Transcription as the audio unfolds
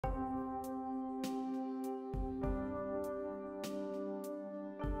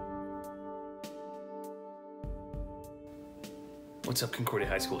What's up, Concordia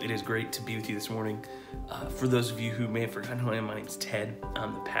High School? It is great to be with you this morning. For those of you who may have forgotten who I am, my name's Ted.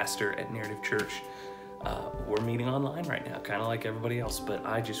 I'm the pastor at Narrative Church. We're meeting online right now, kind of like everybody else, but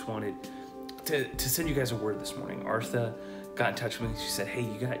I just wanted to send you guys a word this morning. Artha got in touch with me. She said, hey,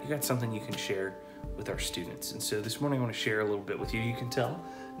 you got something you can share with our students. And so this morning I want to share a little bit with you. You can tell,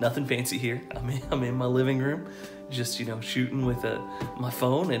 nothing fancy here. I'm in my living room, just, shooting with my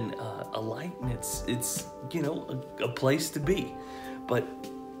phone and a light, and it's a place to be. But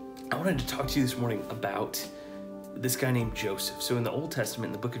I wanted to talk to you this morning about this guy named Joseph. So in the Old Testament,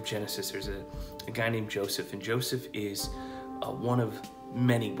 in the book of Genesis, there's a guy named Joseph, and Joseph is one of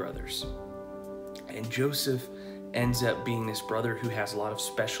many brothers. And Joseph ends up being this brother who has a lot of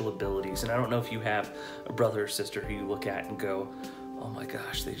special abilities. And I don't know if you have a brother or sister who you look at and go, oh my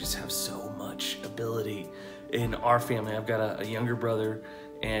gosh, they just have so much ability. In our family, I've got a younger brother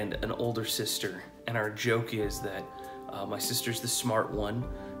and an older sister. And our joke is that my sister's the smart one.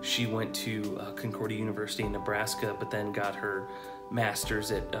 She went to Concordia University in Nebraska, but then got her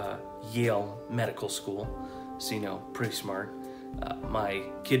master's at Yale Medical School. So, pretty smart. My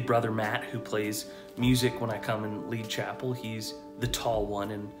kid brother, Matt, who plays music when I come and lead chapel, he's the tall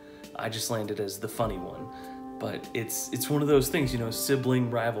one, and I just landed as the funny one. But it's one of those things,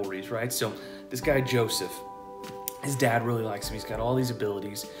 sibling rivalries, right? So this guy, Joseph, his dad really likes him. He's got all these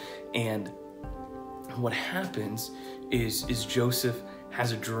abilities, and what happens is Joseph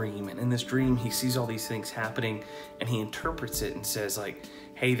has a dream, and in this dream he sees all these things happening, and he interprets it and says, like,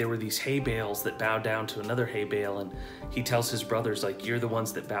 hey, there were these hay bales that bowed down to another hay bale, and he tells his brothers, like, you're the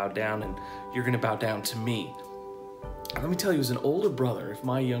ones that bowed down, and you're gonna bow down to me. And let me tell you, as an older brother, if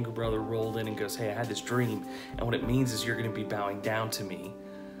my younger brother rolled in and goes, hey, I had this dream, and what it means is you're gonna be bowing down to me,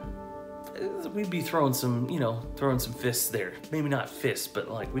 we'd be throwing some fists there. Maybe not fists,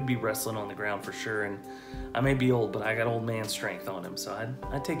 but like we'd be wrestling on the ground for sure. And I may be old, but I got old man strength on him, so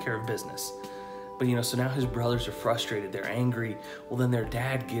I'd take care of business. But so now his brothers are frustrated, they're angry. Well, then their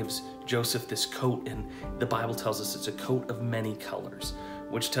dad gives Joseph this coat, and the Bible tells us it's a coat of many colors,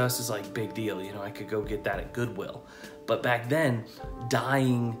 which to us is like big deal. I could go get that at Goodwill. But back then,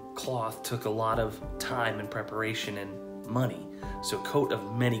 dyeing cloth took a lot of time and preparation and money. So a coat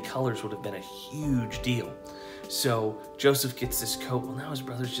of many colors would have been a huge deal. So Joseph gets this coat. Well, now his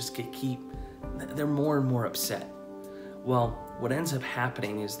brothers just they're more and more upset. Well, what ends up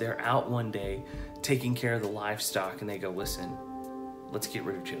happening is they're out one day taking care of the livestock, and they go, listen, let's get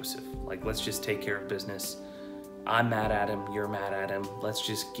rid of Joseph. Like, let's just take care of business. I'm mad at him, you're mad at him. Let's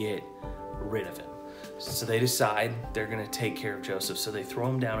just get rid of him. So they decide they're gonna take care of Joseph. So they throw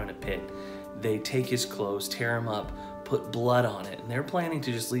him down in a pit. They take his clothes, tear him up, put blood on it, and they're planning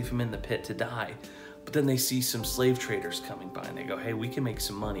to just leave him in the pit to die. But then they see some slave traders coming by, and they go, hey, we can make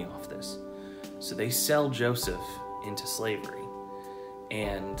some money off this. So they sell Joseph into slavery,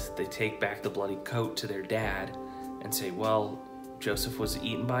 and they take back the bloody coat to their dad and say, well, Joseph was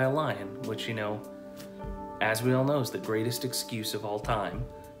eaten by a lion, which, as we all know, is the greatest excuse of all time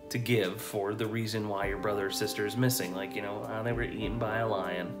to give for the reason why your brother or sister is missing. Like, they were eaten by a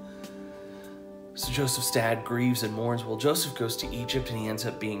lion. So Joseph's dad grieves and mourns. Well, Joseph goes to Egypt, and he ends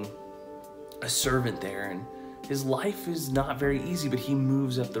up being a servant there, and his life is not very easy, but he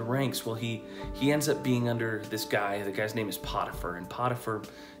moves up the ranks. Well, he ends up being under this guy. The guy's name is Potiphar, and Potiphar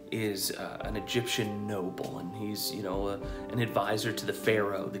is an Egyptian noble, and he's, an advisor to the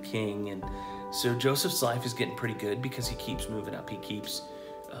Pharaoh, the king. And so Joseph's life is getting pretty good because he keeps moving up. He keeps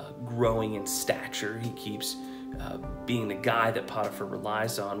growing in stature. He keeps being the guy that Potiphar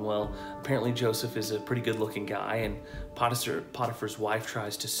relies on. Well, apparently Joseph is a pretty good-looking guy, and Potiphar's wife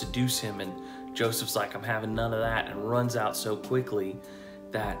tries to seduce him, and Joseph's like, I'm having none of that, and runs out so quickly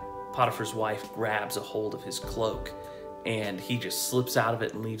that Potiphar's wife grabs a hold of his cloak, and he just slips out of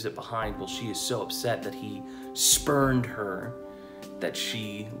it and leaves it behind. Well, she is so upset that he spurned her that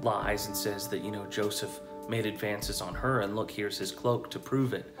she lies and says that, Joseph made advances on her, and look, here's his cloak to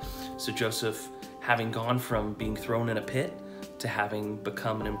prove it. So Joseph, having gone from being thrown in a pit to having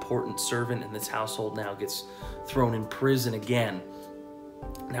become an important servant in this household, now gets thrown in prison again.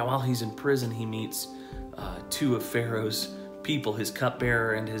 Now, while he's in prison, he meets two of Pharaoh's people, his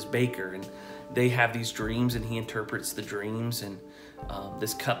cupbearer and his baker, and they have these dreams, and he interprets the dreams, and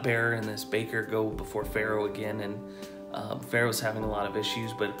this cupbearer and this baker go before Pharaoh again, and Pharaoh's having a lot of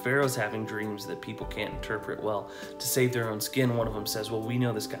issues, but Pharaoh's having dreams that people can't interpret. Well, to save their own skin, one of them says, well, we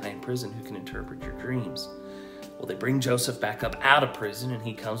know this guy in prison who can interpret your dreams. Well, they bring Joseph back up out of prison, and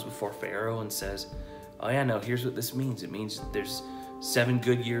he comes before Pharaoh and says, oh yeah, no, here's what this means. It means there's 7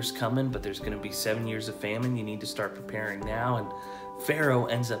 good years coming, but there's going to be 7 years of famine. You need to start preparing now. And Pharaoh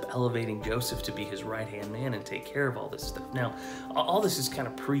ends up elevating Joseph to be his right-hand man and take care of all this stuff. Now, all this is kind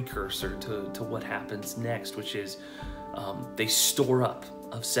of precursor to what happens next, which is they store up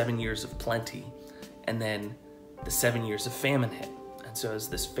of 7 years of plenty, and then the 7 years of famine hit. And so as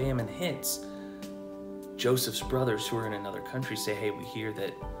this famine hits, Joseph's brothers who are in another country say, hey, we hear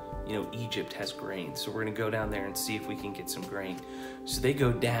that, Egypt has grain, so we're going to go down there and see if we can get some grain. So they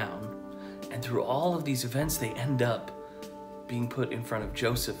go down, and through all of these events, they end up being put in front of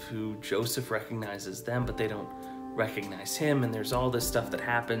Joseph, who Joseph recognizes them, but they don't recognize him. And there's all this stuff that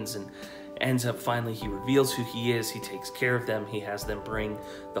happens, and ends up finally he reveals who he is. He takes care of them. He has them bring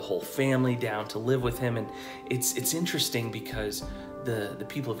the whole family down to live with him. And it's interesting because the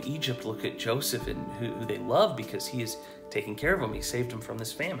people of Egypt look at Joseph and who they love because he is taking care of them. He saved them from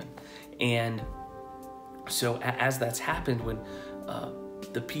this famine. And so as that's happened, when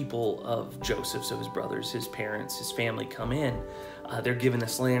the people of Joseph, so his brothers, his parents, his family come in, they're given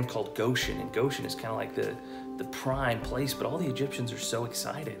this land called Goshen. And Goshen is kind of like the prime place, but all the Egyptians are so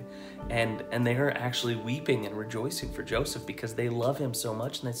excited. And they're actually weeping and rejoicing for Joseph because they love him so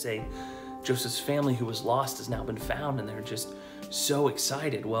much. And they say, Joseph's family who was lost has now been found, and they're just so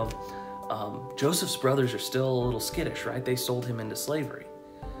excited. Well, Joseph's brothers are still a little skittish, right? They sold him into slavery.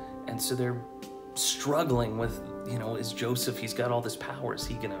 And so they're struggling with, is Joseph, he's got all this power. Is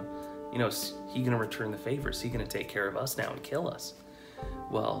he gonna, is he gonna return the favor? Is he gonna take care of us now and kill us?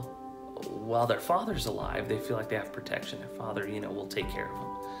 Well, while their father's alive, they feel like they have protection. Their father, will take care of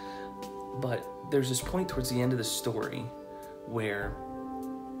them. But there's this point towards the end of the story where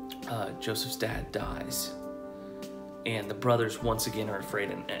Joseph's dad dies, and the brothers once again are afraid.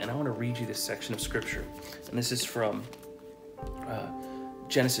 And I want to read you this section of scripture. And this is from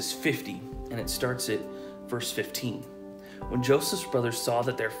Genesis 50, and it starts at verse 15. When Joseph's brothers saw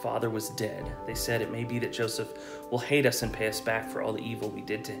that their father was dead, they said, it may be that Joseph will hate us and pay us back for all the evil we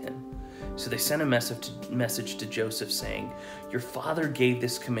did to him. So they sent a message to Joseph saying, your father gave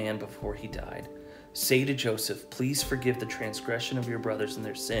this command before he died. Say to Joseph, please forgive the transgression of your brothers and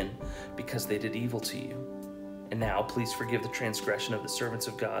their sin, because they did evil to you. And now please forgive the transgression of the servants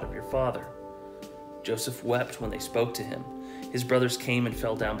of God of your father. Joseph wept when they spoke to him. His brothers came and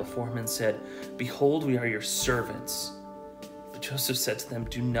fell down before him and said, behold, we are your servants. But Joseph said to them,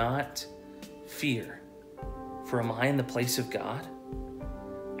 do not fear, for am I in the place of God?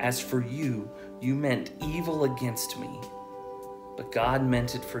 As for you, you meant evil against me, but God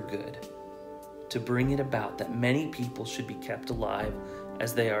meant it for good, to bring it about that many people should be kept alive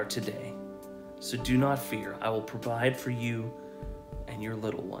as they are today. So do not fear, I will provide for you and your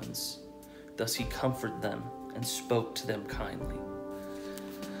little ones. Thus he comforted them and spoke to them kindly.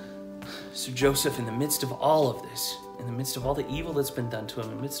 So Joseph, in the midst of all of this, in the midst of all the evil that's been done to him,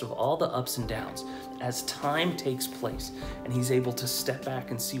 in the midst of all the ups and downs, as time takes place and he's able to step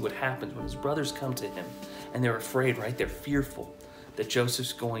back and see what happens when his brothers come to him, and they're afraid, right? They're fearful that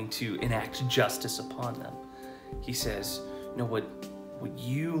Joseph's going to enact justice upon them. He says, what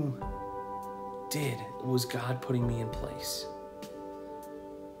you did was God putting me in place.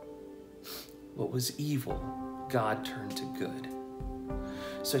 What was evil, God turned to good.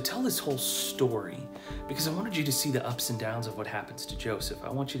 So I tell this whole story because I wanted you to see the ups and downs of what happens to Joseph. I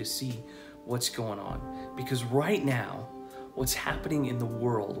want you to see what's going on. Because right now, what's happening in the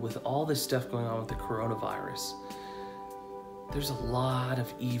world with all this stuff going on with the coronavirus, there's a lot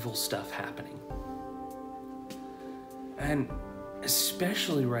of evil stuff happening. And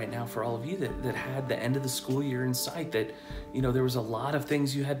especially right now for all of you that had the end of the school year in sight, that, there was a lot of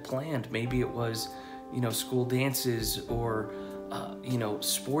things you had planned. Maybe it was, school dances or,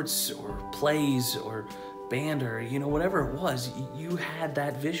 sports or plays or band or, whatever it was, you had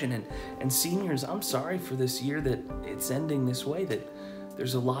that vision. And seniors, I'm sorry for this year that it's ending this way, that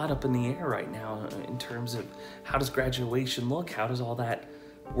there's a lot up in the air right now in terms of how does graduation look? How does all that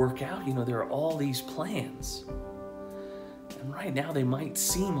work out? There are all these plans. And right now they might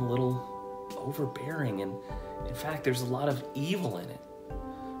seem a little overbearing. And in fact, there's a lot of evil in it.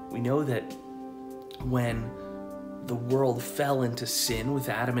 We know that when the world fell into sin with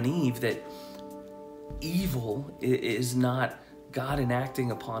Adam and Eve, that evil is not God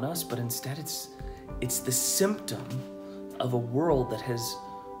enacting upon us, but instead it's the symptom of a world that has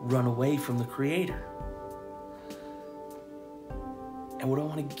run away from the Creator. And what I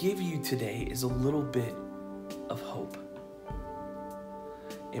want to give you today is a little bit of hope.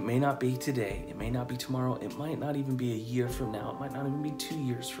 It may not be today, it may not be tomorrow, it might not even be a year from now, it might not even be 2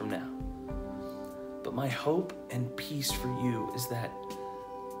 years from now. But my hope and peace for you is that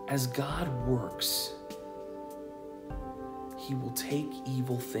as God works, He will take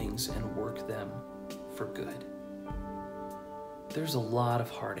evil things and work them for good. there's a lot of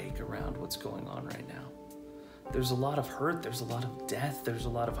heartache around what's going on right now. There's a lot of hurt, there's a lot of death, there's a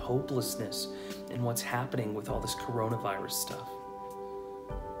lot of hopelessness in what's happening with all this coronavirus stuff.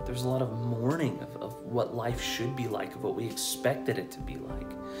 There's a lot of mourning of what life should be like, of what we expected it to be like.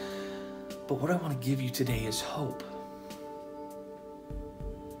 But what I want to give you today is hope.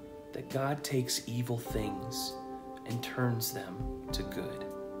 That God takes evil things and turns them to good.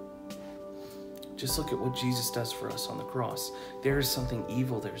 Just look at what Jesus does for us on the cross. There is something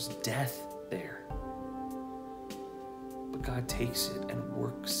evil, there's death there. But God takes it and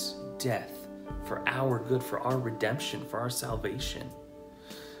works death for our good, for our redemption, for our salvation.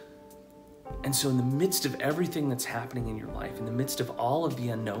 And so in the midst of everything that's happening in your life, in the midst of all of the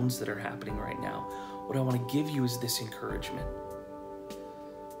unknowns that are happening right now, what I want to give you is this encouragement.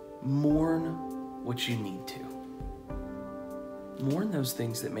 Mourn what you need to. Mourn those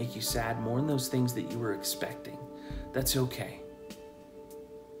things that make you sad. Mourn those things that you were expecting. That's okay.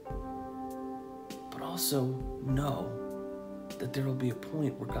 But also know that there will be a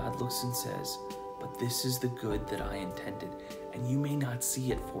point where God looks and says, but this is the good that I intended. And you may not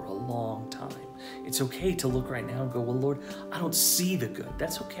see it for a long time. It's okay to look right now and go, well, Lord, I don't see the good.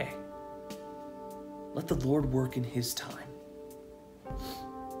 That's okay. Let the Lord work in His time.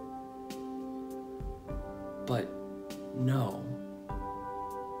 But know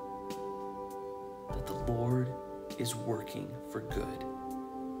that the Lord is working for good.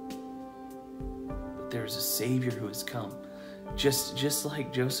 That there is a Savior who has come. Just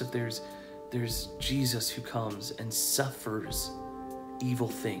like Joseph, there's Jesus who comes and suffers evil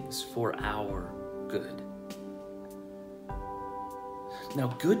things for our good. Now,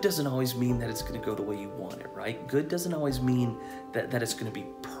 good doesn't always mean that it's going to go the way you want it, right? Good doesn't always mean that it's going to be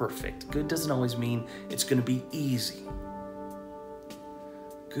perfect. Good doesn't always mean it's going to be easy.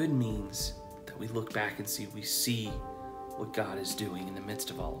 Good means that we look back and we see what God is doing in the midst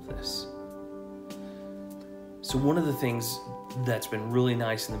of all of this. So one of the things that's been really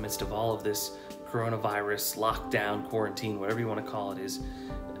nice in the midst of all of this coronavirus, lockdown, quarantine, whatever you want to call it, is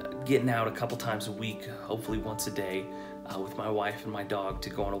getting out a couple times a week, hopefully once a day, with my wife and my dog to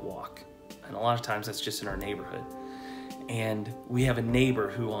go on a walk. And a lot of times that's just in our neighborhood. And we have a neighbor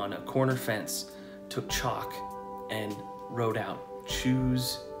who on a corner fence took chalk and wrote out,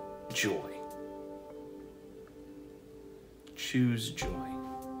 "Choose joy." Choose joy.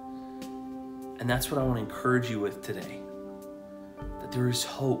 And that's what I want to encourage you with today. That there is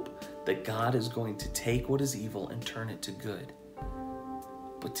hope that God is going to take what is evil and turn it to good.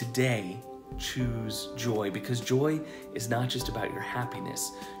 But today, choose joy, because joy is not just about your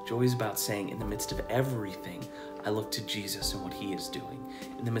happiness. Joy is about saying, in the midst of everything, I look to Jesus and what He is doing.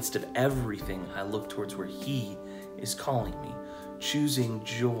 In the midst of everything, I look towards where He is calling me. Choosing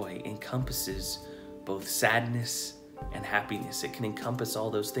joy encompasses both sadness and happiness. It can encompass all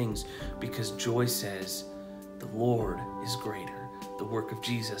those things because joy says, the Lord is greater. The work of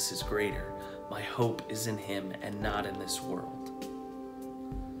Jesus is greater. My hope is in Him and not in this world.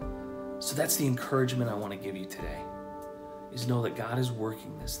 So that's the encouragement I want to give you today, is know that God is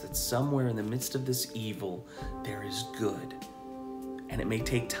working this, that somewhere in the midst of this evil, there is good. And it may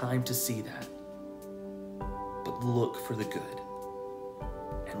take time to see that, but look for the good.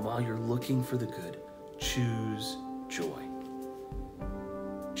 And while you're looking for the good, choose joy.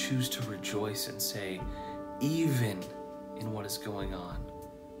 Choose to rejoice and say, even in what is going on,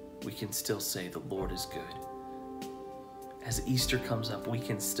 we can still say the Lord is good. As Easter comes up, we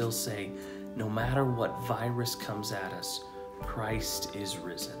can still say, no matter what virus comes at us, Christ is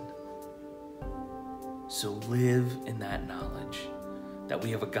risen. So live in that knowledge that we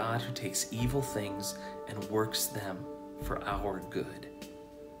have a God who takes evil things and works them for our good.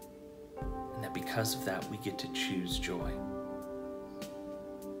 And that because of that, we get to choose joy.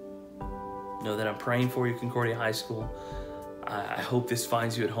 Know that I'm praying for you, Concordia High School. I hope this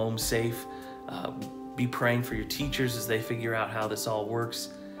finds you at home safe. Be praying for your teachers as they figure out how this all works.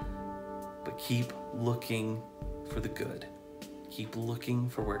 But keep looking for the good. Keep looking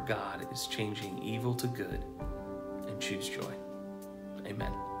for where God is changing evil to good, and choose joy.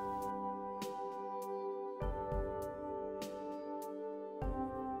 Amen.